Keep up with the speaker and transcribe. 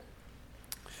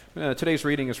Today's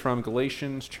reading is from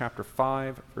Galatians chapter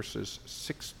 5, verses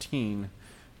 16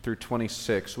 through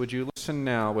 26. Would you listen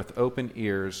now with open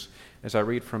ears as I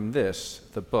read from this,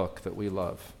 the book that we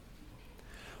love?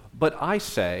 But I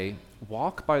say,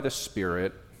 walk by the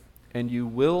Spirit, and you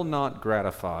will not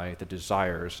gratify the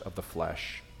desires of the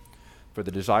flesh. For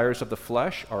the desires of the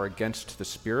flesh are against the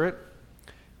Spirit,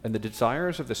 and the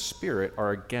desires of the Spirit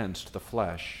are against the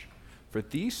flesh. For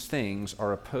these things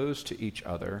are opposed to each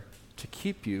other, to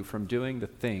keep you from doing the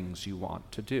things you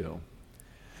want to do.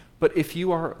 But if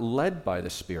you are led by the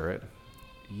Spirit,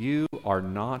 you are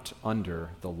not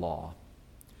under the law.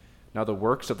 Now the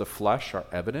works of the flesh are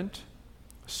evident: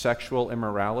 sexual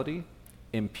immorality,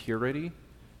 impurity,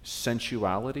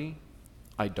 sensuality,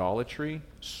 idolatry,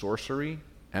 sorcery,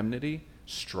 enmity,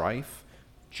 strife,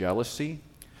 jealousy,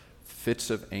 fits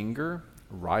of anger,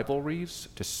 rivalries,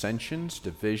 dissensions,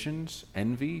 divisions,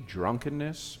 envy,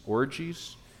 drunkenness,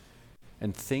 orgies,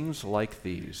 and things like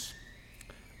these.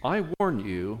 I warn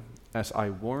you, as I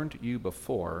warned you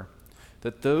before,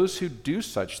 that those who do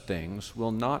such things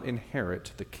will not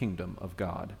inherit the kingdom of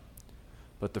God.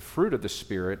 But the fruit of the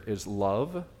Spirit is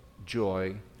love,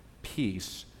 joy,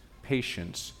 peace,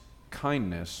 patience,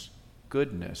 kindness,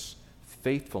 goodness,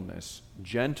 faithfulness,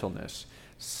 gentleness,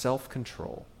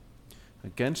 self-control.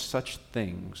 Against such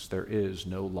things there is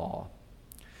no law.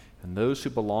 And those who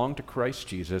belong to Christ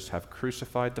Jesus have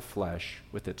crucified the flesh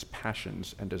with its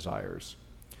passions and desires.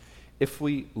 If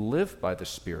we live by the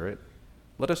Spirit,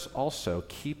 let us also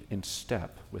keep in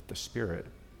step with the Spirit.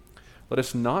 Let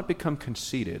us not become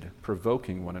conceited,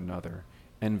 provoking one another,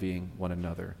 envying one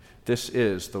another. This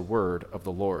is the word of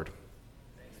the Lord.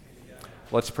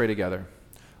 Let's pray together.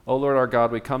 Oh Lord our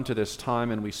God, we come to this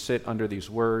time and we sit under these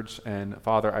words. And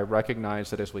Father, I recognize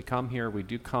that as we come here, we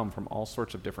do come from all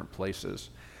sorts of different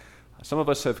places. Some of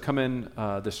us have come in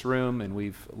this room and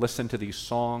we've listened to these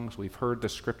songs, we've heard the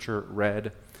scripture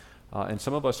read, and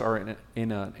some of us are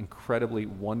in an incredibly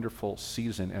wonderful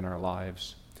season in our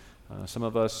lives. Some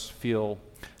of us feel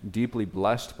deeply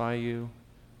blessed by you,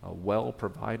 well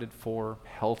provided for,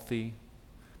 healthy,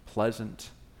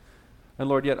 pleasant. And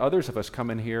Lord, yet others of us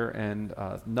come in here and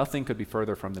nothing could be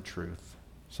further from the truth.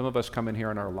 Some of us come in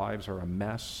here and our lives are a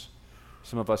mess.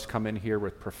 Some of us come in here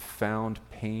with profound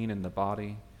pain in the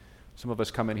body. Some of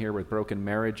us come in here with broken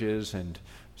marriages and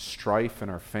strife in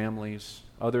our families,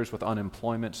 others with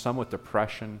unemployment, some with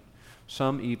depression,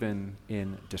 some even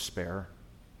in despair.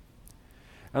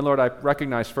 And Lord, I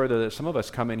recognize further that some of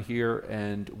us come in here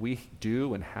and we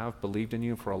do and have believed in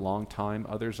you for a long time.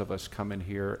 Others of us come in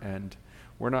here and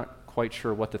we're not quite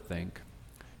sure what to think.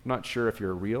 I'm not sure if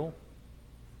you're real,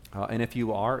 and if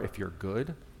you are, if you're good.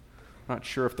 I'm not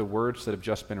sure if the words that have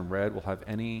just been read will have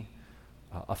any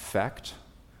effect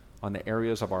on the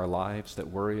areas of our lives that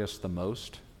worry us the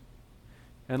most.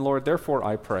 And Lord, therefore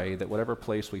I pray that whatever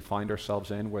place we find ourselves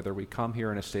in, whether we come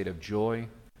here in a state of joy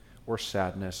or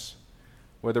sadness,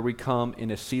 whether we come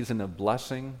in a season of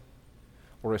blessing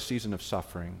or a season of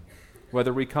suffering,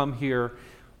 whether we come here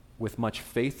with much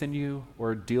faith in you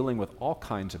or dealing with all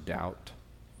kinds of doubt,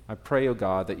 I pray, O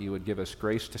God, that you would give us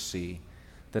grace to see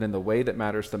that in the way that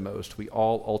matters the most, we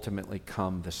all ultimately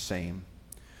come the same.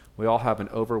 We all have an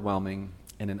overwhelming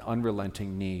and an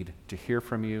unrelenting need to hear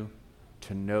from you,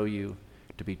 to know you,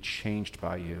 to be changed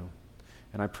by you.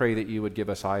 And I pray that you would give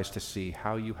us eyes to see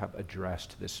how you have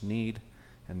addressed this need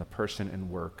and the person and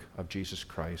work of Jesus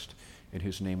Christ, in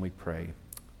whose name we pray.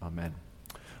 Amen.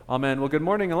 Amen. Well, good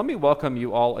morning, and let me welcome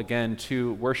you all again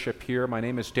to worship here. My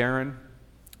name is Darin,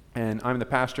 and I'm the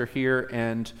pastor here,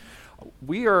 and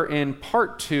we are in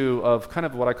part 2 of kind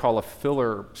of what I call a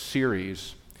filler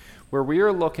series, where we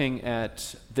are looking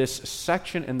at this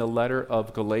section in the letter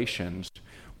of Galatians,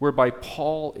 whereby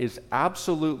Paul is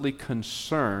absolutely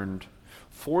concerned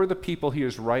for the people he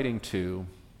is writing to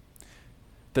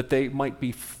that they might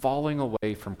be falling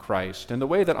away from Christ. And the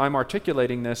way that I'm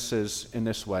articulating this is in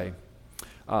this way.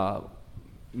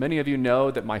 Many of you know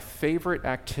that my favorite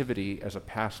activity as a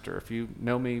pastor, if you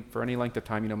know me for any length of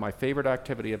time, you know my favorite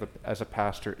activity as a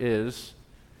pastor is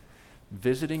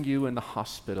visiting you in the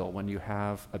hospital when you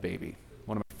have a baby.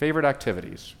 One of my favorite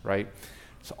activities, right?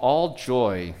 It's all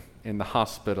joy in the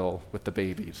hospital with the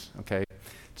babies, okay?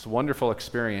 It's a wonderful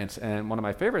experience, and one of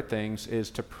my favorite things is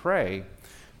to pray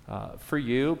for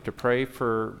you, to pray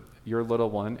for your little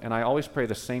one, and I always pray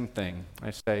the same thing.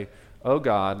 I say, oh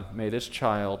God, may this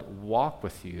child walk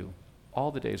with you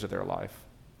all the days of their life.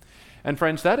 And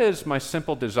friends, that is my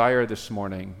simple desire this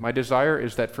morning. My desire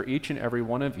is that for each and every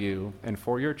one of you and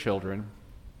for your children,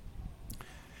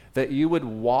 that you would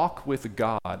walk with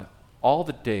God all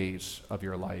the days of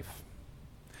your life.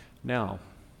 Now,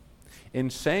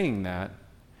 in saying that,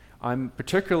 I'm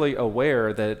particularly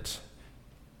aware that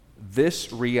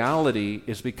this reality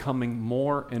is becoming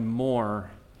more and more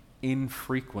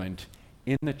infrequent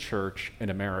in the church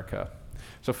in America.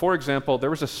 So, for example,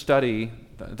 there was a study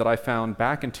that I found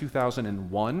back in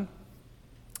 2001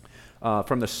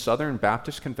 from the Southern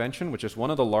Baptist Convention, which is one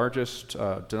of the largest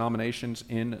denominations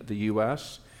in the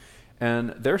U.S.,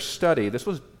 and their study, this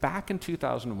was back in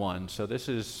 2001, so this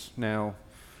is now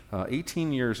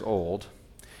 18 years old,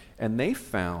 and they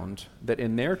found that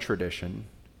in their tradition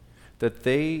that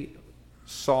they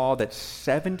saw that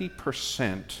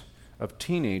 70% of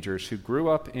teenagers who grew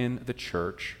up in the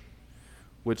church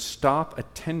would stop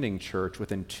attending church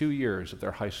within 2 years of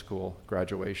their high school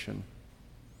graduation.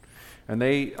 And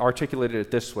they articulated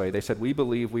it this way. They said, we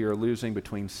believe we are losing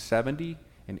between 70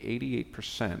 and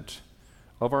 88%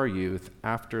 of our youth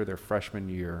after their freshman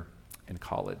year in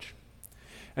college.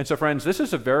 And so, friends, this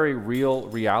is a very real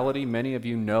reality. Many of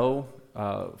you know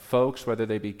folks, whether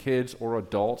they be kids or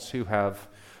adults, who have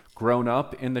grown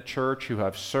up in the church, who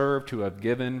have served, who have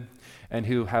given, and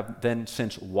who have then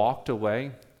since walked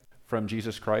away from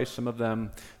Jesus Christ. Some of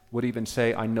them would even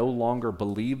say, I no longer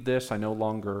believe this, I no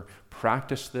longer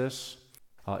practice this.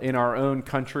 In our own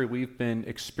country, we've been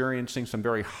experiencing some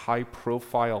very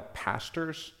high-profile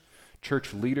pastors,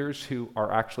 church leaders who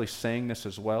are actually saying this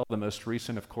as well. The most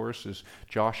recent, of course, is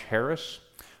Josh Harris,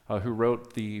 who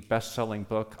wrote the best-selling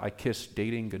book, I Kissed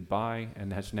Dating Goodbye,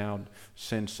 and has now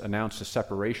since announced a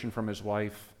separation from his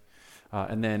wife,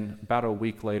 and then about a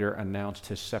week later announced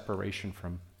his separation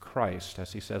from Christ,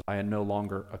 as he says, I am no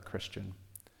longer a Christian.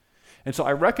 And so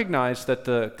I recognize that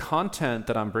the content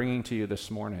that I'm bringing to you this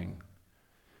morning,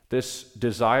 this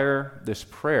desire, this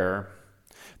prayer,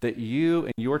 that you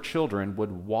and your children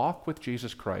would walk with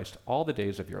Jesus Christ all the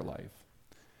days of your life.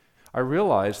 I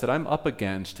realize that I'm up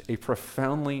against a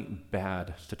profoundly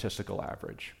bad statistical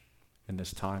average in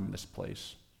this time, in this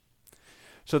place.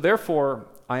 So therefore,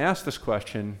 I ask this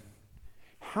question,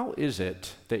 how is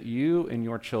it that you and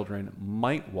your children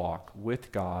might walk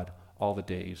with God all the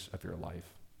days of your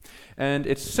life? And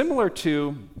it's similar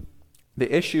to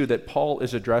the issue that Paul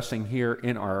is addressing here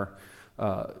in our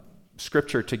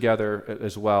scripture together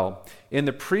as well. In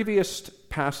the previous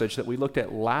passage that we looked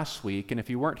at last week, and if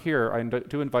you weren't here, I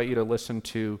do invite you to listen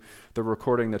to the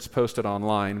recording that's posted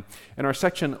online. In our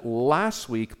section last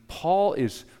week, Paul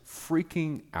is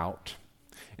freaking out.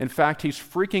 In fact, he's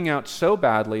freaking out so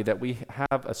badly that we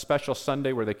have a special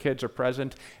Sunday where the kids are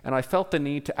present, and I felt the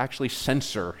need to actually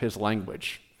censor his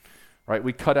language. Right?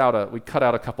 We cut out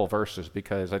a couple verses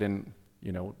because I didn't,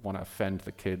 want to offend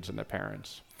the kids and the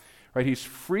parents. Right? He's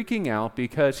freaking out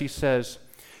because he says,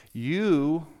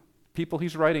 you, people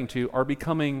he's writing to, are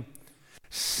becoming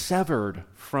severed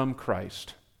from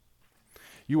Christ.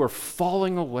 You are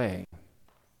falling away.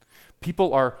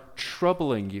 People are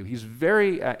troubling you. He's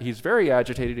very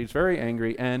agitated, he's very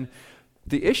angry, and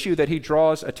the issue that he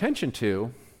draws attention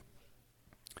to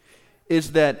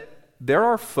is that there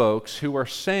are folks who are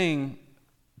saying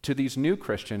to these new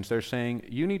Christians, they're saying,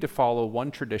 you need to follow one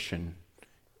tradition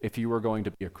if you were going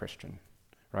to be a Christian,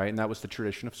 right? And that was the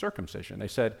tradition of circumcision. They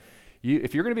said,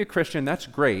 if you're going to be a Christian, that's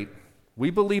great.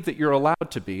 We believe that you're allowed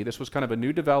to be. This was kind of a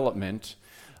new development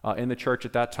in the church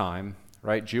at that time,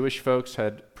 right? Jewish folks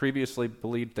had previously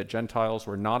believed that Gentiles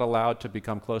were not allowed to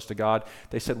become close to God.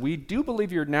 They said, we do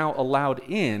believe you're now allowed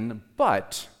in,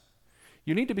 but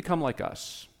you need to become like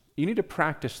us. You need to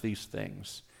practice these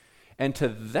things. And to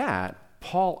that,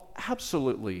 Paul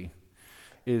absolutely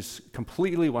is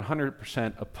completely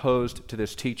 100% opposed to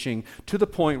this teaching, to the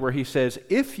point where he says,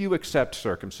 if you accept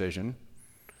circumcision,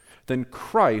 then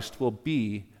Christ will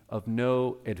be of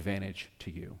no advantage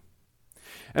to you.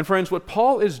 And friends, what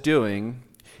Paul is doing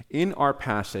in our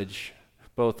passage,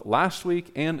 both last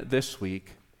week and this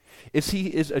week, is he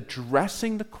is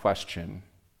addressing the question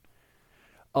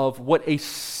of what a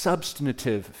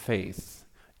substantive faith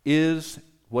is,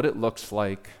 what it looks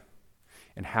like,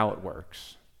 and how it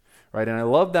works. Right? And I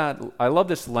love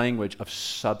this language of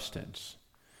substance.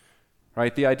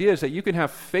 Right? The idea is that you can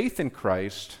have faith in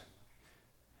Christ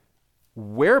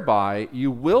whereby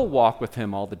you will walk with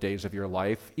him all the days of your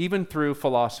life, even through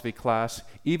philosophy class,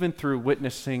 even through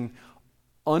witnessing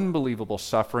unbelievable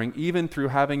suffering, even through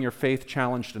having your faith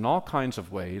challenged in all kinds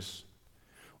of ways.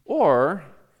 Or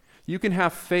you can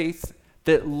have faith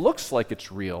that looks like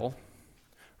it's real,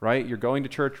 right? You're going to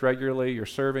church regularly, you're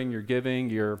serving, you're giving,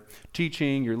 you're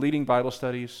teaching, you're leading Bible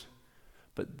studies.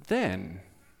 But then,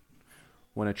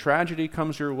 when a tragedy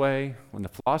comes your way, when the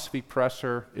philosophy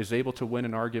professor is able to win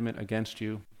an argument against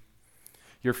you,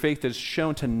 your faith is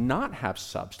shown to not have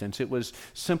substance. It was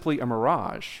simply a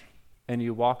mirage, and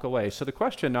you walk away. So the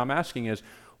question I'm asking is,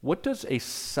 what does a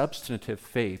substantive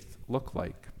faith look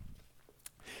like?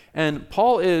 And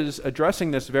Paul is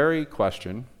addressing this very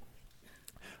question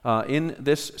in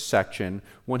this section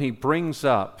when he brings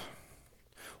up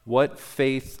what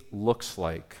faith looks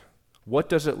like. What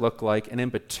does it look like? And in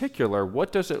particular,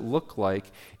 what does it look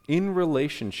like in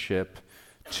relationship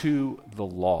to the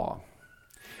law?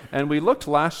 And we looked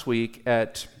last week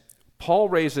at Paul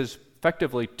raises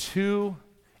effectively two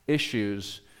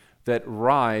issues that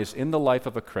rise in the life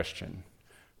of a Christian.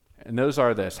 And those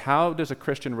are this: how does a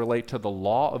Christian relate to the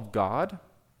law of God?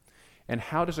 And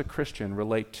how does a Christian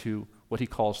relate to what he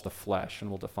calls the flesh?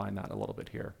 And we'll define that a little bit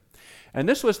here. And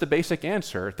this was the basic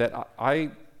answer that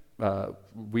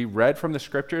we read from the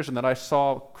scriptures and that I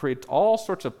saw create all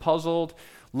sorts of puzzled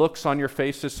looks on your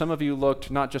faces. Some of you looked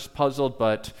not just puzzled,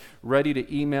 but ready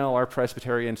to email our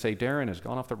Presbyterian and say, Darin has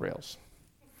gone off the rails,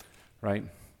 right?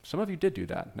 Some of you did do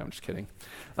that. No, I'm just kidding.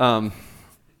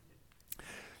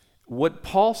 What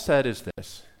Paul said is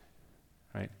this,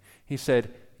 right? He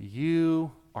said,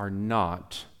 you are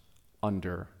not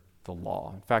under the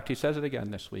law. In fact, he says it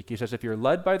again this week. He says, if you're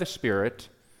led by the Spirit,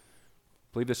 I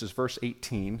believe this is verse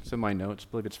 18. It's in my notes.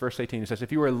 I believe it's verse 18. He says,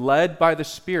 if you are led by the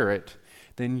Spirit,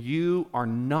 then you are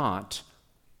not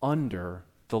under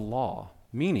the law.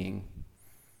 Meaning,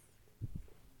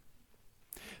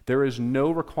 there is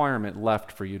no requirement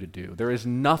left for you to do. There is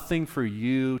nothing for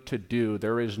you to do.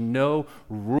 There is no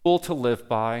rule to live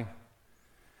by.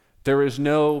 There is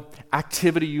no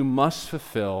activity you must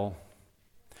fulfill.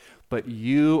 But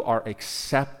you are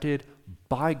accepted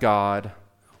by God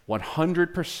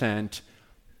 100%,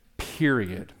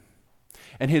 period.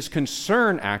 And his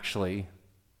concern actually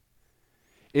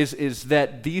is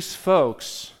that these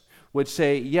folks would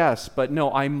say, yes, but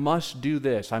no, I must do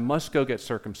this. I must go get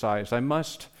circumcised. I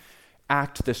must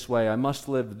act this way. I must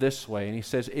live this way. And he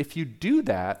says, if you do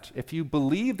that, if you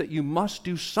believe that you must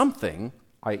do something,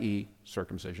 i.e.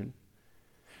 circumcision,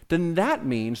 then that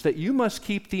means that you must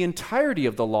keep the entirety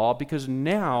of the law, because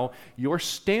now your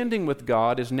standing with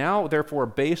God is now therefore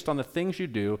based on the things you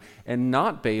do and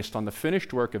not based on the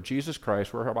finished work of Jesus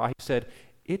Christ, whereby he said,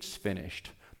 it's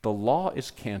finished. The law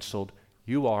is canceled.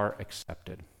 You are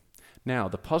accepted. Now,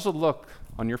 the puzzled look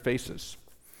on your faces,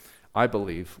 I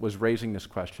believe, was raising this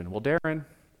question. Well, Darin,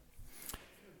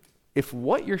 if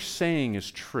what you're saying is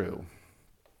true,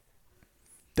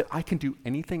 that I can do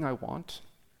anything I want,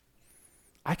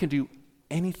 I can do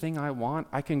anything I want,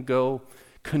 I can go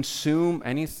consume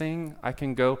anything, I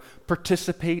can go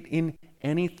participate in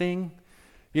anything.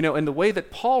 And the way that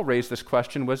Paul raised this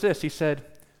question was this. He said,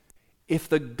 if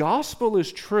the gospel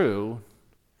is true,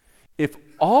 if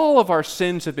all of our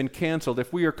sins have been canceled,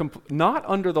 if we are not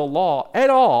under the law at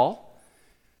all,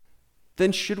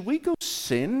 then should we go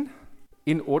sin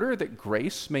in order that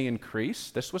grace may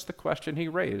increase? This was the question he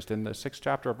raised in the 6th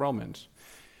chapter of Romans.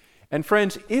 And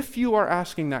friends, if you are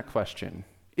asking that question,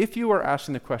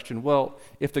 well,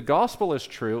 if the gospel is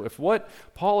true, if what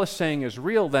Paul is saying is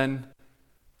real, then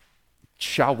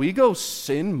shall we go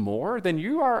sin more? Then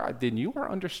you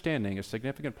are understanding a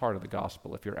significant part of the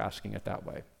gospel if you're asking it that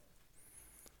way.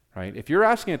 Right? If you're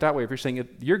asking it that way, if you're saying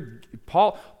it,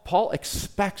 Paul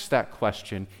expects that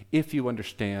question if you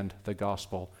understand the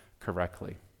gospel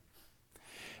correctly.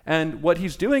 And what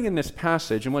he's doing in this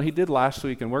passage, and what he did last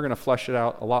week, and we're going to flesh it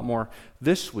out a lot more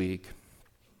this week,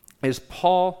 is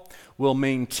Paul will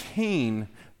maintain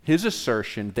his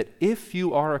assertion that if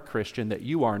you are a Christian, that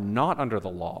you are not under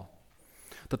the law,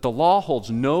 that the law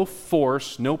holds no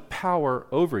force, no power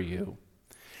over you.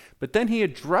 But then he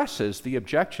addresses the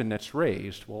objection that's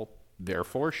raised. Well,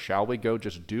 therefore, shall we go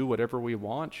just do whatever we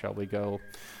want? Shall we go,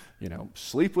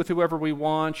 sleep with whoever we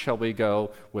want? Shall we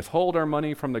go withhold our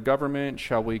money from the government?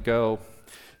 Shall we go,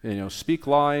 speak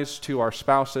lies to our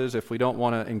spouses if we don't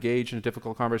want to engage in a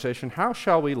difficult conversation? How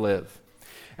shall we live?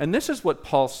 And this is what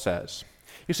Paul says.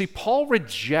 You see, Paul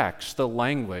rejects the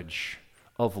language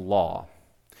of law.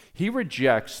 He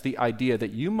rejects the idea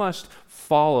that you must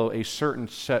follow a certain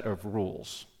set of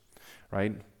rules,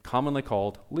 right? Commonly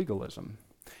called legalism.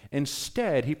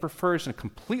 Instead, he prefers a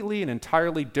completely and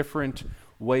entirely different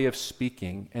way of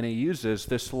speaking, and he uses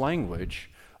this language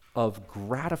of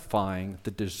gratifying the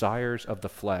desires of the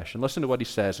flesh. And listen to what he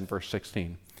says in verse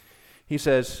 16. He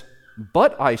says,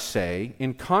 but I say,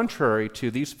 in contrary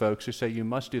to these folks who say you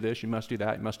must do this, you must do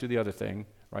that, you must do the other thing,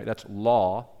 right? That's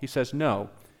law. He says, no.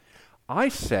 I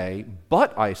say,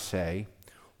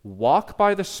 walk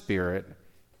by the Spirit,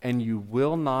 and you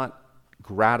will not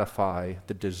gratify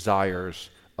the desires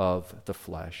of the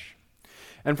flesh.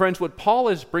 And friends, what Paul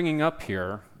is bringing up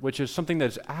here, which is something that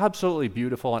is absolutely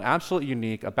beautiful and absolutely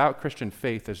unique about Christian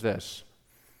faith, is this.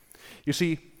 You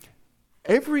see,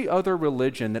 Every other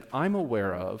religion that I'm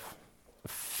aware of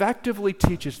effectively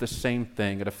teaches the same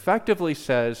thing. It effectively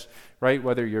says, right,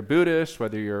 whether you're Buddhist,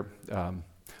 whether you're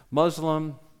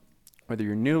Muslim, whether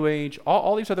you're New Age,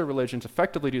 all these other religions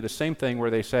effectively do the same thing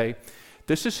where they say,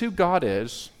 this is who God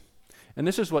is, and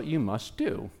this is what you must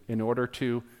do in order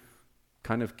to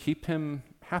kind of keep him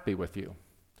happy with you.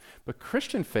 But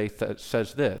Christian faith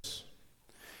says this.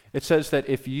 It says that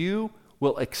if you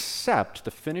will accept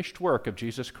the finished work of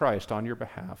Jesus Christ on your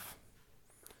behalf,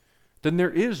 then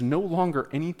there is no longer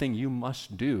anything you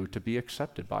must do to be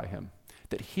accepted by him.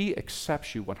 That he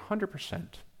accepts you 100%.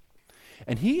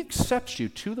 And he accepts you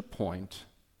to the point,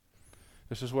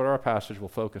 this is what our passage will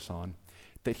focus on,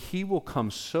 that he will come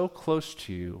so close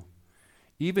to you,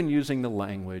 even using the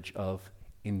language of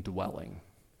indwelling.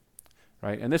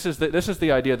 Right? And this is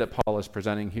the idea that Paul is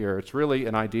presenting here. It's really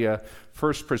an idea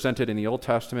first presented in the Old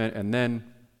Testament and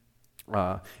then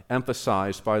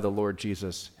emphasized by the Lord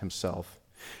Jesus himself.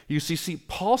 You see,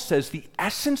 Paul says the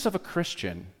essence of a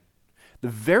Christian, the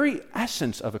very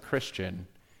essence of a Christian,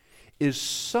 is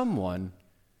someone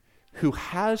who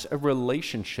has a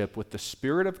relationship with the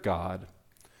Spirit of God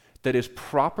that is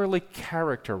properly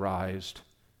characterized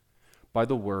by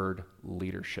the word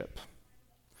leadership.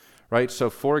 Right? So,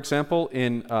 for example,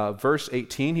 in verse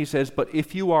 18, he says, but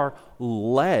if you are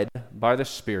led by the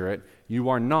Spirit, you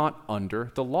are not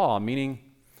under the law, meaning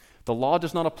the law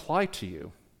does not apply to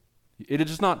you. It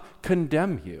does not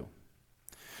condemn you.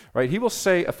 Right? He will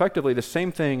say effectively the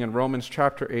same thing in Romans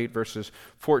chapter 8, verses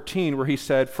 14, where he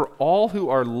said, for all who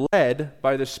are led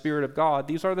by the Spirit of God,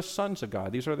 these are the sons of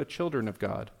God, these are the children of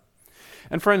God.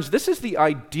 And friends, this is the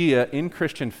idea in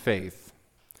Christian faith.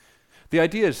 The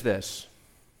idea is this,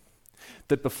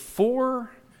 that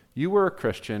before you were a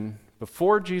Christian,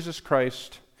 before Jesus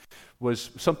Christ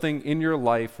was something in your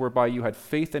life whereby you had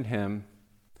faith in him,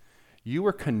 you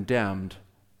were condemned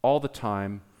all the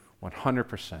time,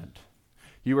 100%.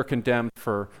 You were condemned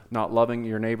for not loving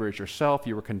your neighbor as yourself.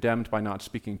 You were condemned by not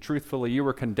speaking truthfully. You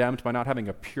were condemned by not having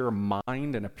a pure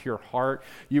mind and a pure heart.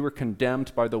 You were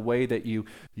condemned by the way that you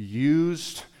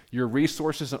used your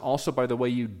resources and also by the way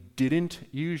you didn't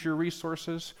use your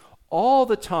resources. All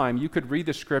the time you could read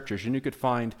the scriptures and you could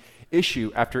find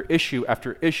issue after issue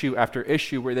after issue after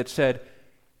issue where that said,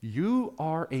 you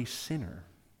are a sinner.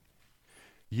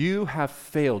 You have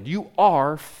failed. You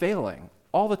are failing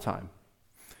all the time.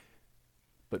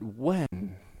 But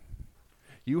when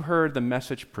you heard the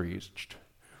message preached,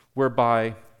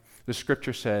 whereby the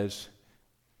scripture says,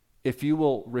 if you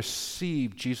will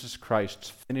receive Jesus Christ's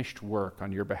finished work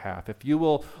on your behalf, if you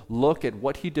will look at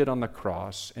what he did on the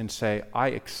cross and say, I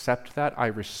accept that, I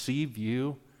receive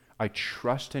you, I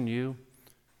trust in you,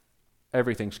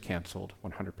 everything's canceled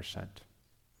 100%.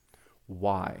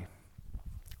 Why?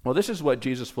 Well, this is what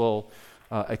Jesus will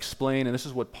explain, and this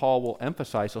is what Paul will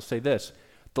emphasize. He'll say this,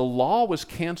 the law was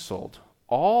canceled.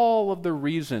 All of the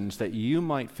reasons that you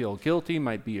might feel guilty,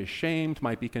 might be ashamed,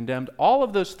 might be condemned, all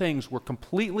of those things were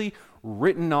completely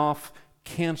written off,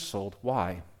 canceled.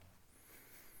 Why?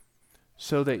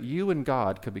 So that you and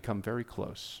God could become very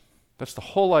close. That's the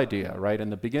whole idea, right? In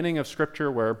the beginning of Scripture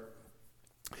where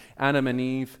Adam and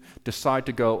Eve decide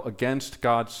to go against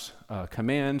God's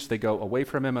commands, they go away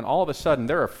from him, and all of a sudden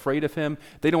they're afraid of him.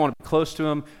 They don't want to be close to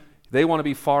him. They want to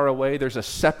be far away. There's a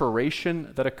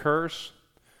separation that occurs.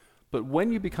 But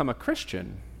when you become a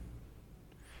Christian,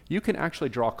 you can actually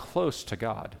draw close to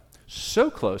God. So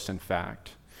close, in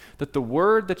fact, that the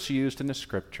word that's used in the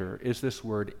scripture is this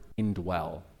word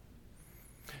indwell.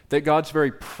 That God's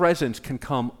very presence can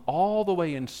come all the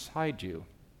way inside you,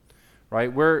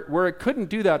 right? Where it couldn't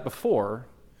do that before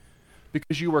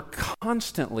because you were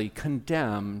constantly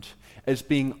condemned as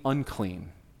being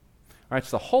unclean. All right,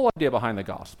 so the whole idea behind the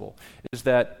gospel is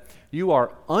that you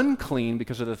are unclean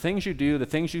because of the things you do, the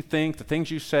things you think, the things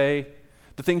you say,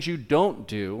 the things you don't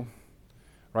do,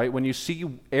 right? When you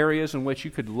see areas in which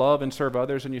you could love and serve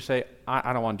others and you say,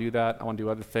 I don't want to do that, I want to do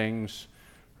other things,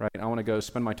 right? I want to go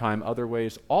spend my time other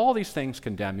ways. All these things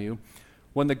condemn you.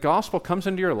 When the gospel comes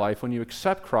into your life, when you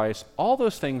accept Christ, all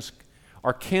those things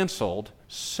are canceled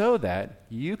so that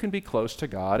you can be close to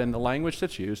God, and the language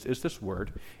that's used is this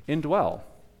word, indwell.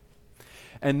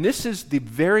 And this is the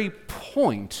very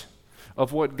point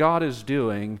of what God is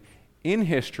doing in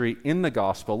history, in the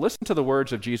gospel. Listen to the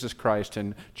words of Jesus Christ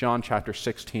in John chapter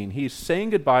 16. He's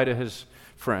saying goodbye to his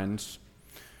friends.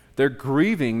 They're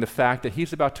grieving the fact that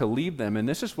he's about to leave them, and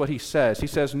this is what he says. He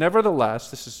says, nevertheless,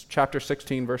 this is chapter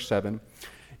 16, verse 7.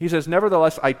 He says,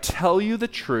 nevertheless, I tell you the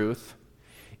truth,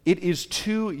 it is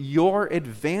to your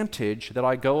advantage that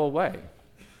I go away.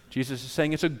 Jesus is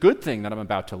saying it's a good thing that I'm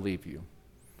about to leave you.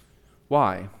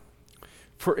 Why?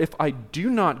 For if I do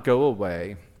not go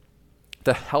away,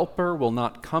 the Helper will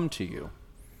not come to you.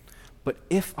 But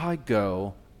if I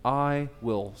go, I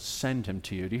will send him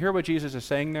to you. Do you hear what Jesus is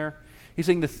saying there? He's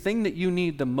saying the thing that you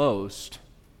need the most,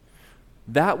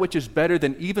 that which is better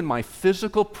than even my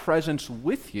physical presence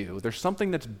with you, there's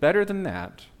something that's better than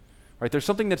that. Right? There's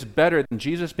something that's better than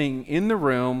Jesus being in the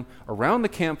room, around the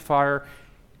campfire,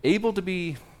 able to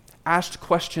be asked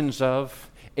questions of,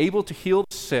 able to heal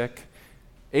the sick,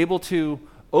 able to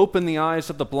open the eyes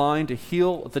of the blind, to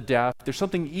heal the deaf. There's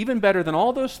something even better than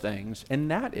all those things,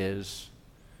 and that is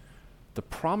the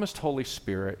promised Holy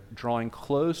Spirit drawing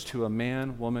close to a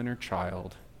man, woman, or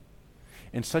child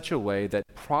in such a way that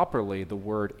properly the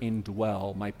word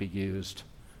indwell might be used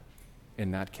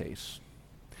in that case.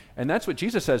 And that's what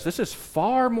Jesus says. This is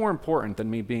far more important than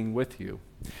me being with you.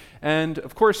 And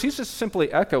of course, he's just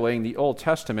simply echoing the Old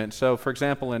Testament. So, for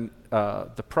example, in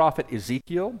the prophet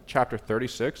Ezekiel, chapter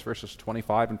 36, verses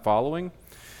 25 and following,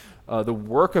 the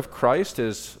work of Christ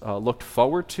is looked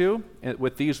forward to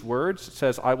with these words. It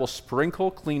says, I will sprinkle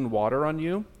clean water on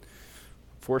you,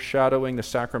 foreshadowing the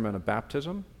sacrament of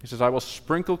baptism. He says, I will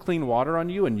sprinkle clean water on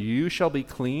you, and you shall be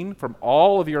clean from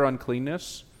all of your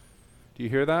uncleanness. Do you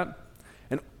hear that?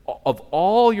 And of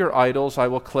all your idols I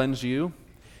will cleanse you,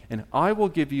 and I will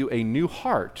give you a new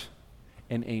heart,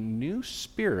 and a new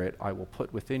spirit I will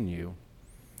put within you.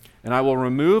 And I will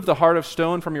remove the heart of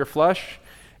stone from your flesh,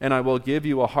 and I will give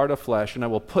you a heart of flesh, and I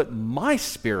will put my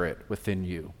spirit within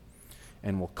you,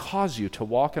 and will cause you to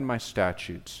walk in my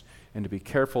statutes, and to be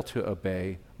careful to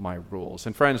obey my rules.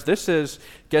 And friends, this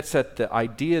gets at the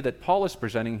idea that Paul is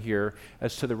presenting here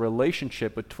as to the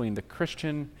relationship between the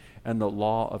Christian and the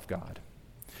law of God.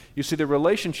 You see, the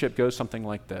relationship goes something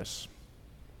like this.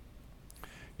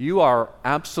 You are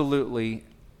absolutely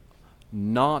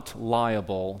not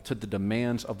liable to the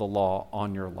demands of the law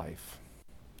on your life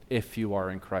if you are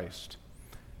in Christ.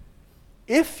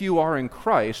 If you are in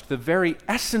Christ, the very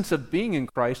essence of being in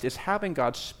Christ is having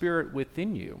God's Spirit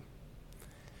within you.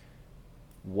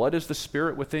 What does the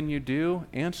Spirit within you do?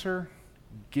 Answer,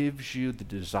 gives you the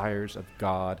desires of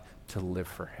God to live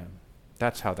for Him.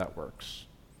 That's how that works.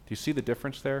 Do you see the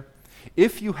difference there?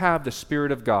 If you have the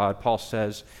Spirit of God, Paul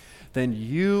says, then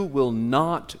you will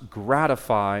not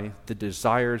gratify the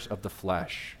desires of the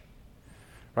flesh.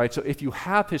 Right? So if you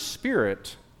have His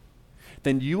Spirit,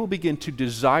 then you will begin to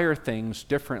desire things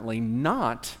differently,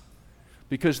 not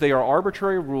because they are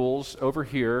arbitrary rules over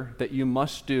here that you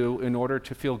must do in order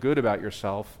to feel good about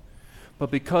yourself,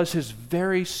 but because His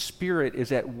very Spirit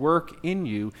is at work in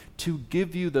you to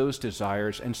give you those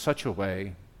desires in such a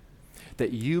way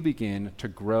that you begin to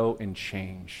grow and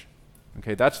change.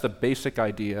 Okay, that's the basic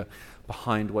idea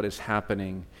behind what is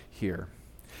happening here.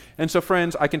 And so,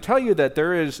 friends, I can tell you that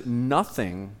there is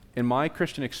nothing in my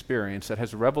Christian experience that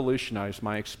has revolutionized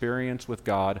my experience with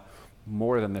God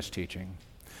more than this teaching.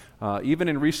 Even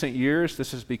in recent years,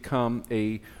 this has become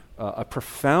a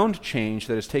profound change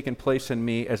that has taken place in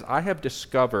me as I have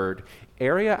discovered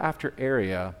area after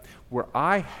area where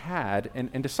I had,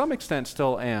 and to some extent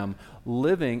still am,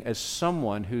 living as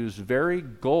someone whose very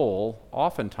goal,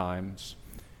 oftentimes,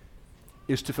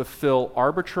 is to fulfill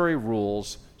arbitrary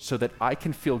rules so that I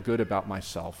can feel good about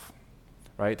myself.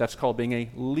 Right? That's called being a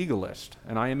legalist,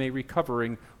 and I am a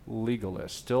recovering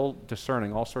legalist, still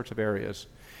discerning all sorts of areas.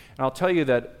 And I'll tell you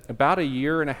that about a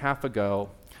year and a half ago,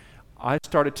 I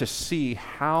started to see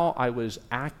how I was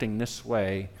acting this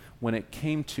way when it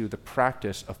came to the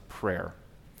practice of prayer.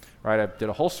 Right? I did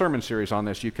a whole sermon series on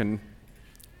this you can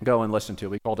go and listen to.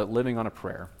 We called it Living on a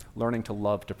Prayer, Learning to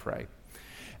Love to Pray.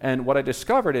 And what I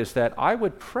discovered is that I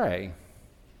would pray,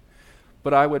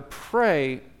 but I would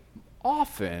pray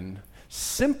often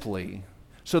simply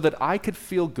so that I could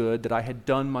feel good that I had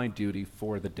done my duty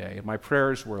for the day. My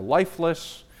prayers were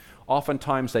lifeless.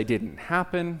 Oftentimes they didn't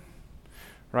happen,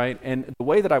 right? And the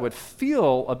way that I would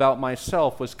feel about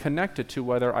myself was connected to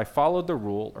whether I followed the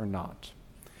rule or not.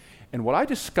 And what I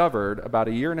discovered about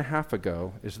a year and a half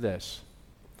ago is this,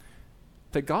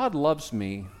 that God loves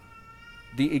me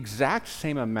the exact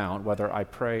same amount whether I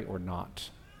pray or not.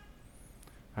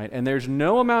 Right? And there's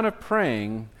no amount of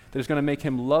praying that is going to make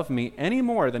Him love me any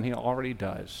more than He already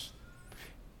does.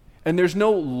 And there's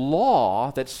no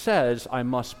law that says I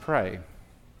must pray.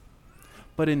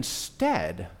 But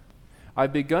instead,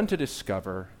 I've begun to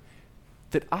discover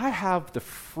that I have the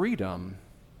freedom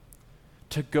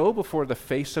to go before the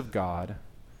face of God,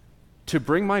 to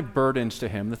bring my burdens to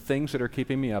Him, the things that are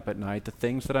keeping me up at night, the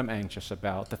things that I'm anxious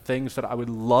about, the things that I would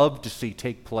love to see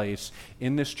take place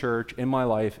in this church, in my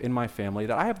life, in my family,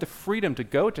 that I have the freedom to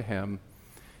go to Him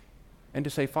and to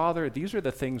say, Father, these are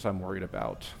the things I'm worried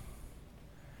about.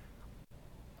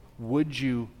 would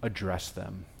you address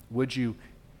them? Would you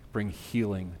bring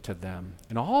healing to them?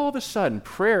 And all of a sudden,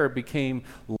 prayer became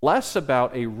less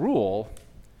about a rule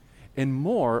and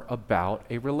more about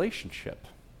a relationship,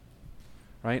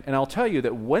 right? And I'll tell you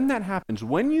that when that happens,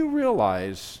 when you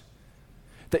realize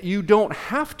that you don't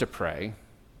have to pray,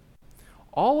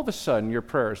 all of a sudden your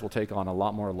prayers will take on a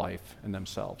lot more life in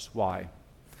themselves. Why?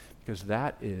 Because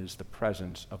that is the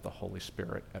presence of the Holy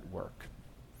Spirit at work.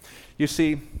 You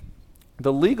see,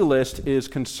 the legalist is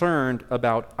concerned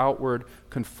about outward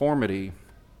conformity,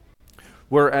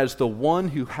 whereas the one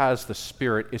who has the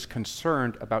Spirit is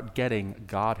concerned about getting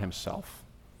God himself.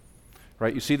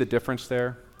 Right? You see the difference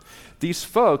there? These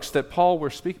folks that Paul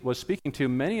was speaking to,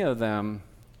 many of them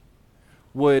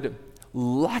would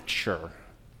lecture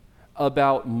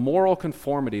about moral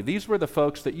conformity. These were the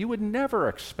folks that you would never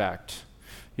expect,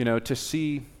 to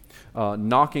see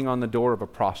knocking on the door of a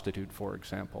prostitute, for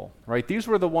example, right? These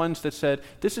were the ones that said,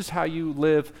 this is how you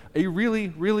live a really,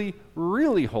 really,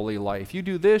 really holy life. You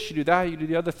do this, you do that, you do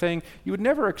the other thing. You would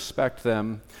never expect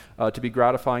them to be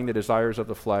gratifying the desires of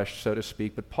the flesh, so to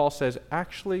speak. But Paul says,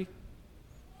 actually,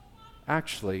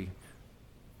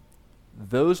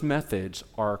 those methods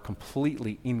are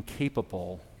completely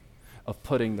incapable of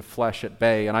putting the flesh at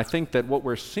bay. And I think that what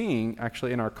we're seeing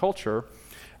actually in our culture,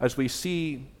 as we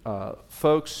see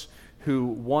folks who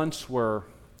once were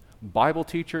Bible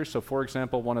teachers. So for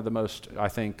example, one of the most, I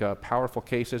think, powerful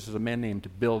cases is a man named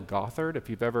Bill Gothard. If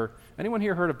you've anyone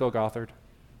here heard of Bill Gothard?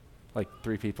 Like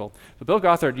 3 people. But Bill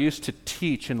Gothard used to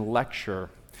teach and lecture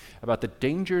about the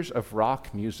dangers of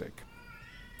rock music.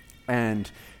 And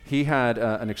he had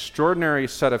an extraordinary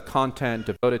set of content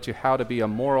devoted to how to be a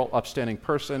moral, upstanding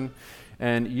person.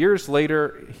 And years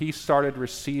later, he started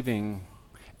receiving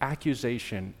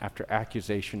accusation after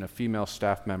accusation of female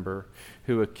staff member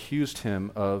who accused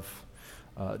him of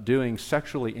doing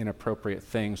sexually inappropriate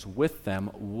things with them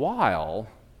while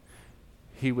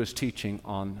he was teaching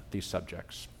on these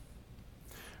subjects.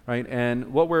 Right?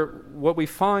 And what we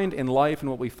find in life and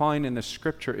what we find in the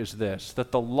scripture is this,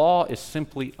 that the law is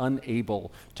simply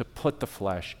unable to put the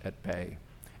flesh at bay.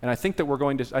 And I think that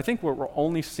we're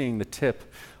only seeing the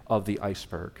tip of the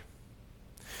iceberg.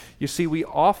 You see, we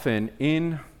often,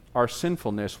 in our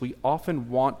sinfulness, we often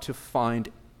want to find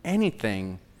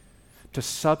anything to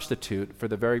substitute for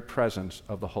the very presence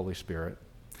of the Holy Spirit.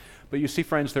 But you see,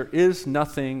 friends, there is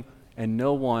nothing and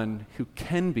no one who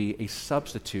can be a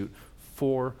substitute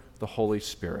for the Holy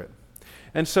Spirit.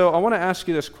 And so I want to ask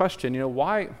you this question,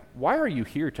 why are you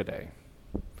here today?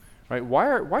 Right?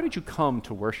 Why did you come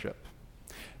to worship?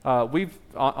 On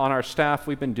our staff,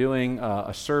 we've been doing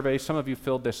a survey. Some of you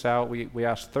filled this out. We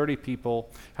asked 30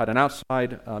 people, had an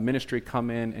outside ministry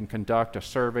come in and conduct a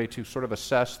survey to sort of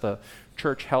assess the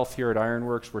church health here at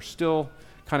Ironworks. We're still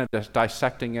kind of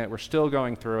dissecting it. We're still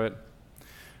going through it,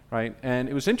 right? And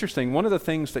it was interesting. One of the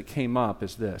things that came up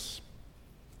is this.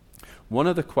 One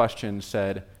of the questions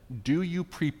said, do you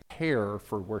prepare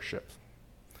for worship?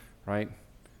 Right?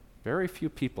 Very few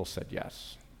people said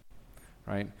yes,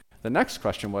 right? The next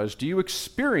question was, do you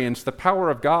experience the power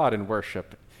of God in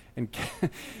worship? And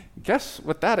guess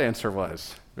what that answer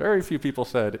was? Very few people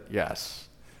said yes,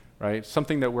 right?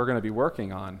 Something that we're going to be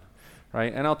working on,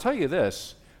 right? And I'll tell you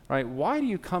this, right? Why do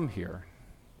you come here?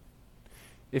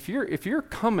 If you're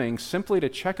coming simply to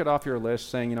check it off your list,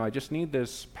 saying, I just need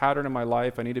this pattern in my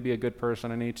life, I need to be a good person,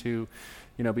 I need to,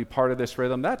 be part of this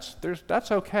rhythm,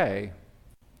 that's okay.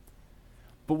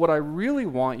 But what I really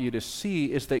want you to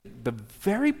see is that the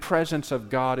very presence of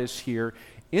God is here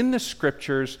in the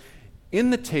scriptures, in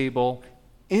the table,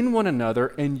 in one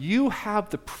another, and you have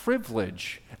the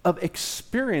privilege of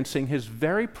experiencing his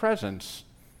very presence.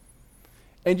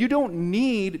 And you don't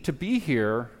need to be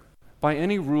here by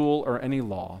any rule or any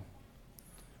law.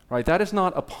 Right? That is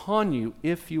not upon you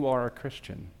if you are a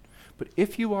Christian. But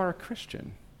if you are a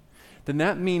Christian, then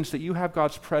that means that you have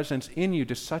God's presence in you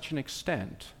to such an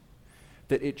extent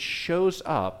that it shows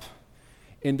up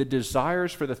in the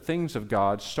desires for the things of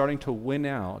God starting to win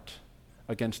out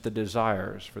against the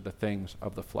desires for the things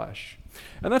of the flesh.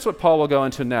 And that's what Paul will go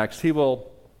into next. He will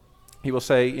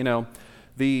say,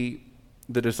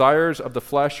 the desires of the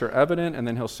flesh are evident, and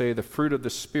then he'll say the fruit of the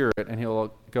Spirit, and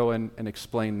he'll go in and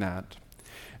explain that.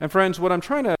 And friends, what I'm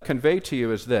trying to convey to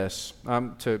you is this,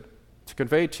 to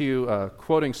convey to you,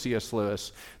 quoting C.S.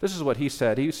 Lewis, this is what he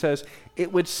said. He says,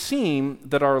 "It would seem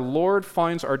that our Lord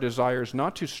finds our desires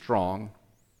not too strong,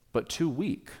 but too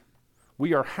weak.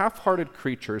 We are half-hearted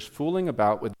creatures fooling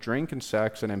about with drink and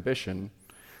sex and ambition,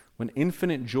 when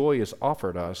infinite joy is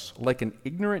offered us, like an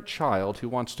ignorant child who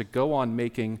wants to go on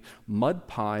making mud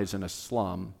pies in a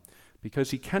slum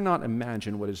because he cannot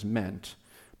imagine what is meant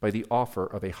by the offer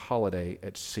of a holiday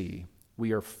at sea.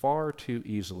 We are far too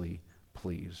easily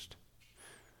pleased.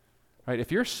 Right?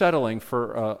 If you're settling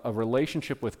for a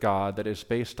relationship with God that is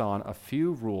based on a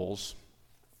few rules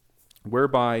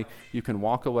whereby you can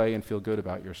walk away and feel good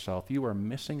about yourself, you are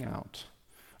missing out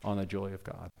on the joy of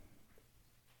God.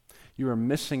 You are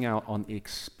missing out on the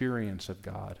experience of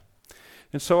God.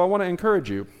 And so I want to encourage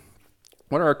you.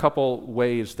 What are a couple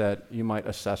ways that you might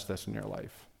assess this in your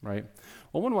life, right?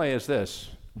 Well, one way is this: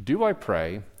 do I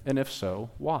pray? And if so,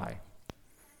 why?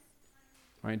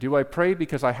 Right? Do I pray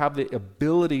because I have the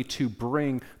ability to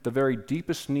bring the very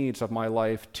deepest needs of my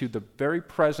life to the very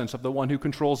presence of the one who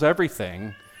controls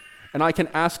everything, and I can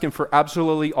ask him for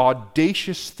absolutely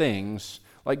audacious things,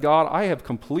 like, God, I have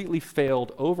completely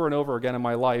failed over and over again in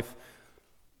my life,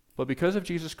 but because of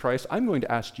Jesus Christ, I'm going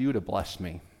to ask you to bless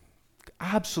me.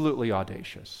 Absolutely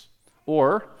audacious.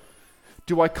 Or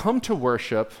do I come to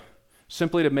worship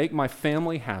simply to make my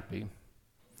family happy,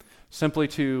 simply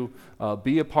to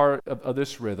be a part of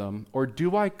this rhythm, or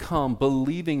do I come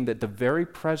believing that the very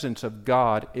presence of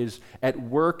God is at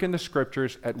work in the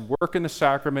Scriptures, at work in the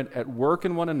sacrament, at work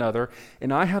in one another,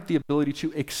 and I have the ability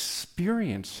to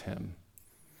experience him,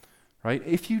 right?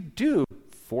 If you do,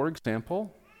 for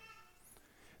example,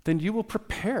 then you will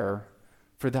prepare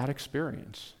for that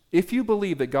experience. If you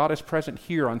believe that God is present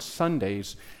here on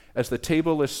Sundays as the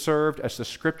table is served, as the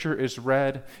scripture is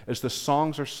read, as the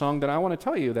songs are sung, then I want to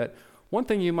tell you that one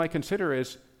thing you might consider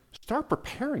is start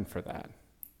preparing for that.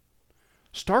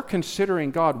 Start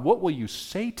considering, God, what will you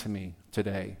say to me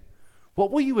today?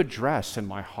 What will you address in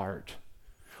my heart?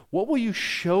 What will you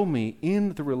show me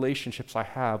in the relationships I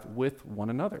have with one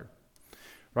another?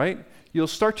 Right? You'll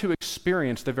start to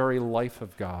experience the very life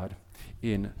of God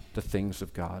in the things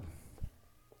of God.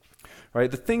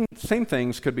 Right? Same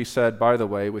things could be said, by the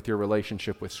way, with your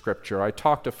relationship with Scripture. I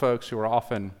talk to folks who are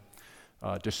often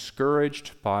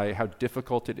discouraged by how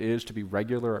difficult it is to be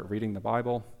regular at reading the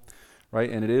Bible, right?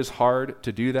 And it is hard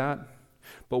to do that.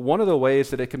 But one of the ways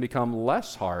that it can become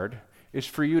less hard is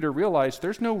for you to realize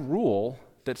there's no rule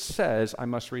that says I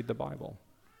must read the Bible.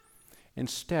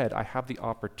 Instead, I have the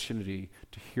opportunity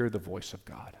to hear the voice of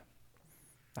God.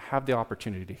 I have the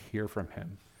opportunity to hear from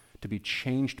him, to be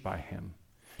changed by him,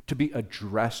 to be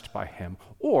addressed by him,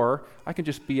 or I can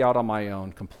just be out on my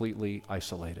own, completely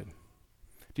isolated.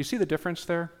 Do you see the difference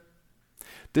there?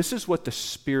 This is what the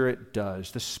Spirit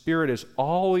does. The Spirit is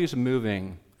always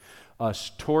moving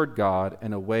us toward God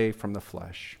and away from the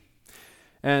flesh.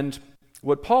 And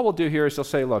what Paul will do here is he'll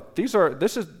say, look,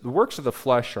 the works of the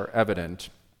flesh are evident.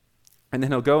 And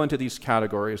then he'll go into these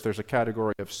categories. There's a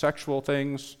category of sexual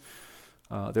things.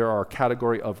 There are a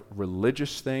category of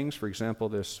religious things. For example,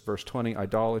 this verse 20,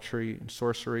 idolatry and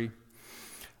sorcery.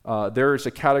 There is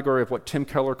a category of what Tim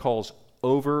Keller calls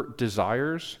over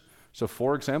desires. So,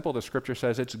 for example, the scripture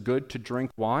says it's good to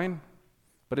drink wine,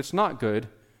 but it's not good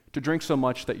to drink so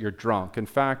much that you're drunk. In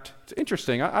fact, it's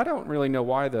interesting. I don't really know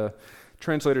why the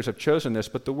translators have chosen this,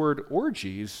 but the word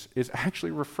orgies is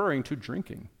actually referring to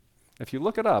drinking. If you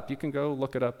look it up, you can go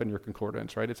look it up in your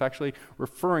concordance, right? It's actually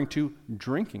referring to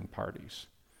drinking parties,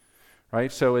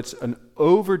 right? So it's an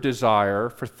over-desire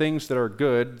for things that are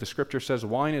good. The scripture says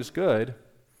wine is good,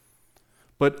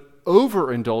 but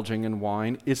overindulging in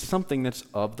wine is something that's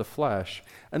of the flesh.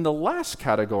 And the last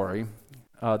category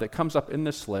that comes up in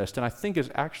this list, and I think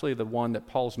is actually the one that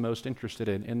Paul's most interested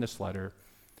in this letter,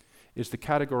 is the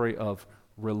category of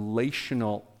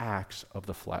relational acts of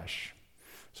the flesh.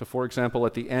 So, for example,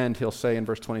 at the end, he'll say in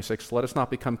verse 26, let us not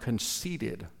become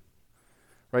conceited.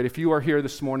 Right? If you are here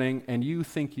this morning and you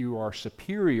think you are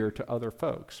superior to other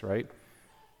folks, right?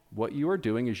 What you are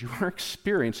doing is you are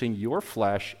experiencing your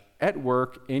flesh at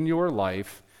work in your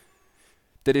life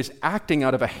that is acting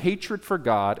out of a hatred for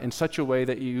God in such a way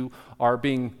that you are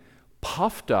being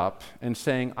puffed up and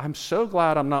saying, I'm so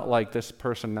glad I'm not like this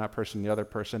person, that person, the other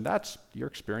person. You're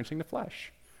experiencing the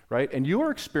flesh, right? And you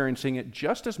are experiencing it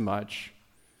just as much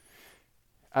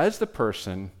as the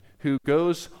person who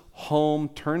goes home,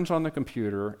 turns on the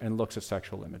computer, and looks at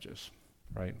sexual images,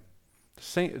 right?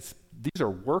 These are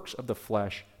works of the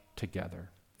flesh together.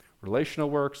 Relational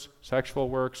works, sexual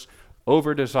works,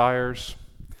 over desires.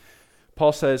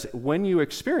 Paul says, when you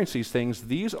experience these things,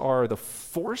 these are the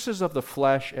forces of the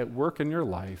flesh at work in your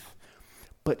life.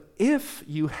 But if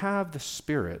you have the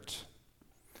Spirit,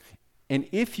 and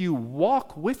if you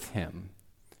walk with him,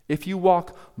 if you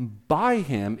walk by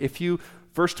him, if you,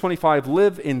 verse 25,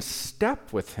 live in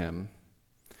step with him,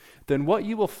 then what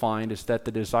you will find is that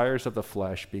the desires of the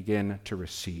flesh begin to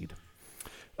recede.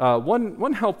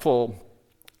 One helpful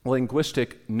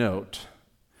linguistic note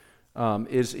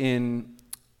is in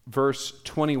verse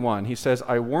 21. He says,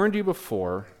 I warned you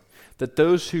before that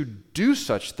those who do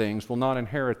such things will not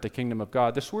inherit the kingdom of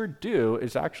God. This word do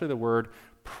is actually the word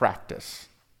practice,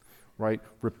 right?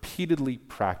 Repeatedly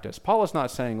practice. Paul is not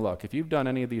saying, look, if you've done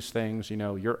any of these things,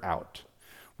 you're out.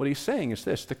 What he's saying is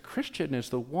this: the Christian is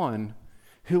the one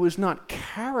who is not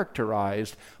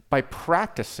characterized by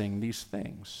practicing these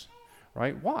things,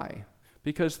 right? Why?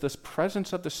 Because the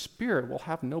presence of the Spirit will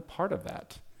have no part of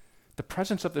that. The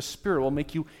presence of the Spirit will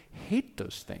make you hate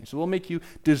those things. It will make you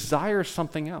desire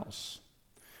something else,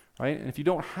 right? And if you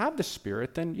don't have the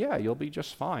Spirit, then you'll be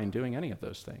just fine doing any of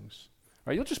those things,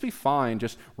 right? You'll just be fine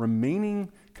just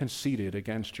remaining conceited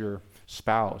against your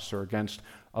spouse or against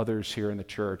others here in the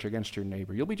church, against your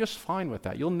neighbor. You'll be just fine with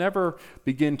that. You'll never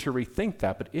begin to rethink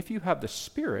that. But if you have the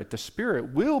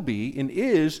Spirit will be and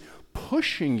is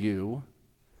pushing you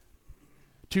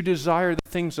to desire the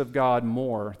things of God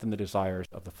more than the desires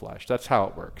of the flesh. That's how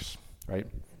it works, right?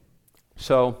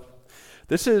 So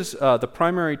this is the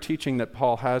primary teaching that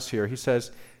Paul has here. He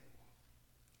says,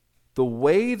 the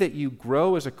way that you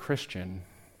grow as a Christian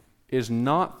is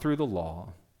not through the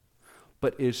law,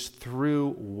 but is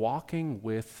through walking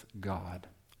with God,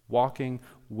 walking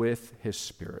with His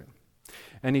Spirit.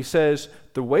 And he says,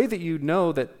 the way that you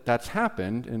know that that's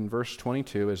happened in verse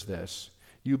 22 is this: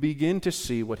 you begin to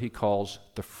see what he calls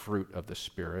the fruit of the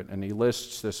Spirit. And he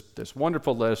lists this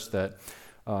wonderful list that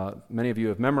many of you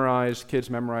have memorized, kids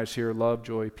memorize here: love,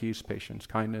 joy, peace, patience,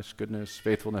 kindness, goodness,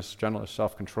 faithfulness, gentleness,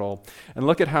 self-control. And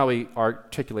look at how he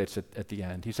articulates it at the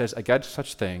end. He says, against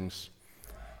such things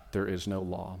there is no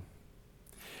law.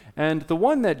 And the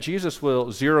one that Jesus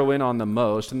will zero in on the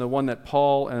most, and the one that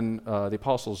Paul and the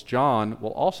apostles John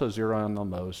will also zero in on the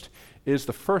most, is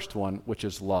the first one, which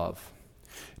is love.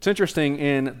 It's interesting,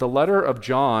 in the letter of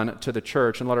John to the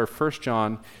church, in the letter of 1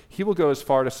 John, he will go as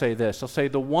far to say this. He'll say,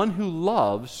 the one who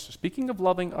loves, speaking of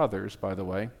loving others, by the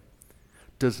way,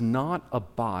 does not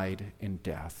abide in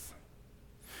death.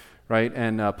 Right?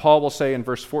 And Paul will say in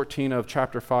verse 14 of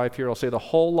chapter 5 here, he'll say, the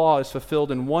whole law is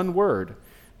fulfilled in one word: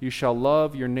 you shall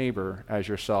love your neighbor as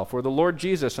yourself. Or the Lord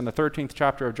Jesus in the 13th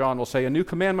chapter of John will say, a new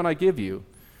commandment I give you,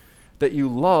 that you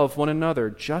love one another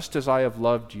just as I have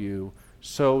loved you,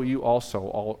 so you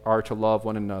also are to love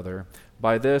one another.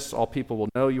 By this all people will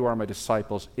know you are my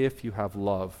disciples, if you have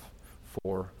love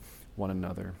for one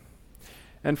another.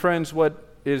 And friends,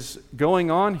 what is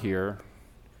going on here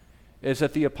is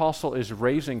that the apostle is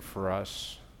raising for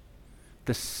us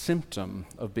the symptom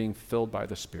of being filled by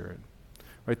the Spirit.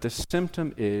 Right? The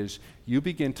symptom is you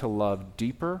begin to love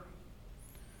deeper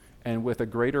and with a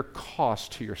greater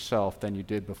cost to yourself than you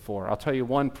did before. I'll tell you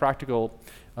one practical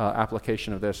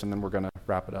application of this, and then we're going to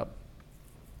wrap it up.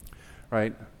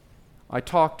 Right? I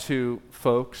talk to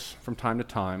folks from time to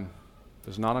time.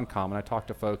 This is not uncommon. I talk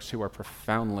to folks who are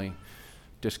profoundly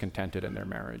discontented in their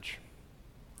marriage.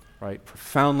 Right?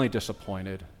 Profoundly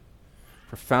disappointed,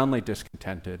 profoundly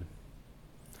discontented.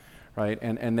 Right?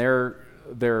 And their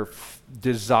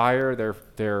desire,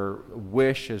 their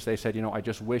wish is, they said, I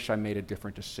just wish I made a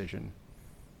different decision.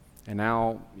 And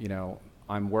now,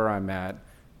 I'm where I'm at,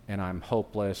 and I'm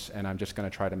hopeless, and I'm just going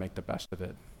to try to make the best of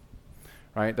it.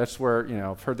 Right? That's where,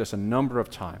 I've heard this a number of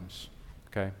times.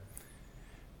 Okay?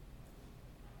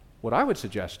 What I would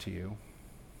suggest to you,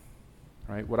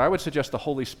 right, what I would suggest the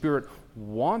Holy Spirit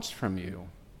wants from you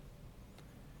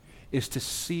is to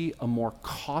see a more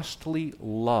costly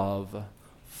love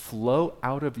flow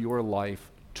out of your life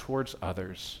towards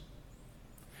others.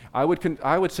 I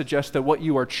would suggest that what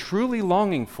you are truly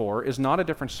longing for is not a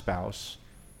different spouse,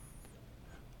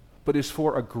 but is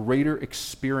for a greater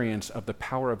experience of the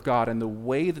power of God. And the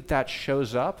way that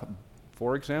shows up,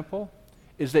 for example,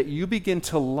 is that you begin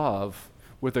to love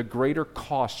with a greater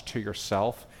cost to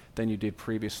yourself than you did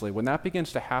previously. When that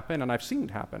begins to happen, and I've seen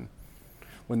it happen,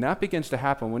 when that begins to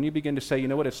happen, when you begin to say, you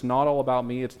know what, it's not all about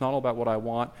me, it's not all about what I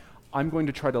want, I'm going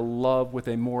to try to love with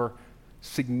a more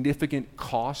significant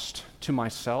cost to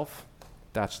myself,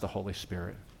 that's the Holy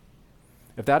Spirit.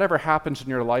 If that ever happens in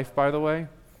your life, by the way,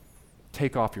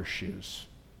 take off your shoes,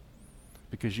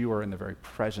 because you are in the very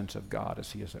presence of God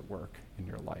as He is at work in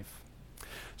your life.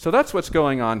 So that's what's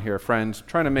going on here, friends.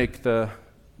 Trying to make the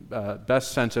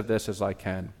best sense of this as I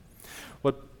can.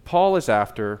 What Paul is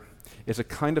after is a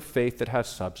kind of faith that has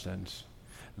substance.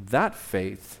 That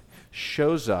faith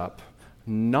shows up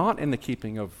not in the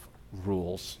keeping of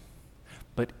rules,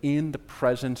 but in the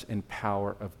presence and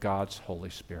power of God's Holy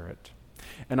Spirit.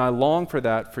 And I long for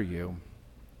that for you.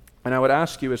 And I would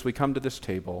ask you, as we come to this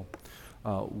table,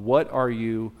 what are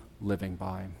you living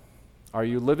by? Are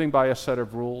you living by a set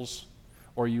of rules,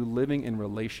 or are you living in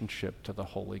relationship to the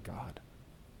Holy God?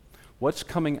 What's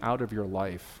coming out of your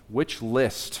life? Which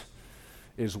list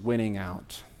is winning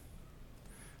out?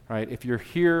 Right? If you're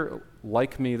here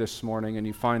like me this morning and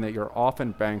you find that you're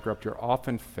often bankrupt, you're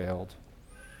often failed,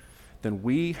 then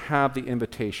we have the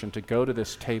invitation to go to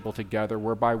this table together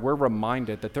whereby we're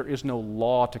reminded that there is no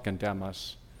law to condemn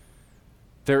us.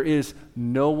 There is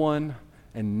no one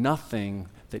and nothing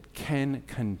that can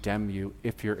condemn you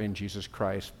if you're in Jesus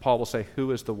Christ. Paul will say,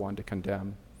 who is the one to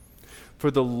condemn?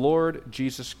 For the Lord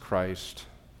Jesus Christ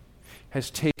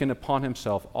has taken upon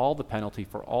himself all the penalty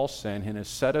for all sin and has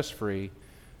set us free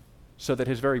so that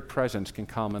his very presence can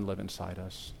come and live inside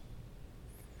us.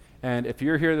 And if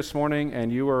you're here this morning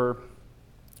and you are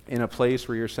in a place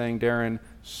where you're saying, Darin,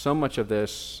 so much of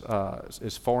this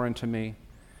is foreign to me,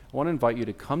 I want to invite you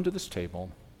to come to this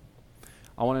table.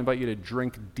 I want to invite you to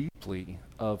drink deeply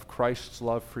of Christ's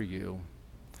love for you.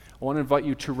 I want to invite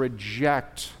you to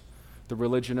reject the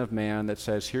religion of man that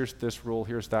says, here's this rule,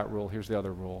 here's that rule, here's the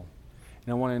other rule.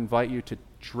 And I want to invite you to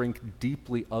drink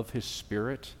deeply of his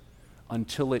Spirit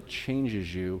until it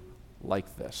changes you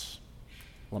like this.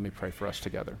 Let me pray for us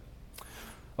together.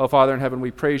 Oh, Father in heaven,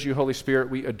 we praise you, Holy Spirit.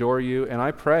 We adore you, and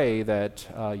I pray that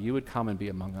you would come and be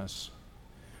among us.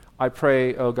 I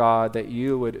pray, oh God, that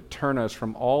you would turn us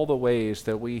from all the ways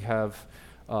that we have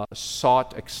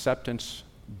sought acceptance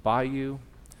by you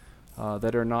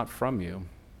that are not from you.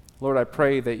 Lord, I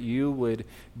pray that you would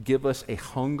give us a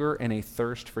hunger and a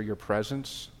thirst for your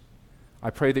presence.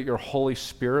 I pray that your Holy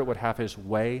Spirit would have his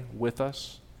way with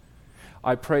us.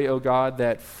 I pray, oh God,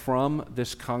 that from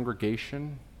this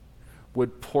congregation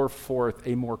would pour forth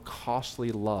a more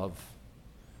costly love.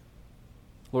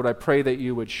 Lord, I pray that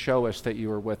you would show us that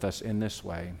you are with us in this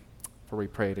way, for we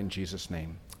pray it in Jesus'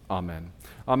 name. Amen.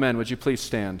 Amen. Would you please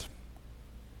stand?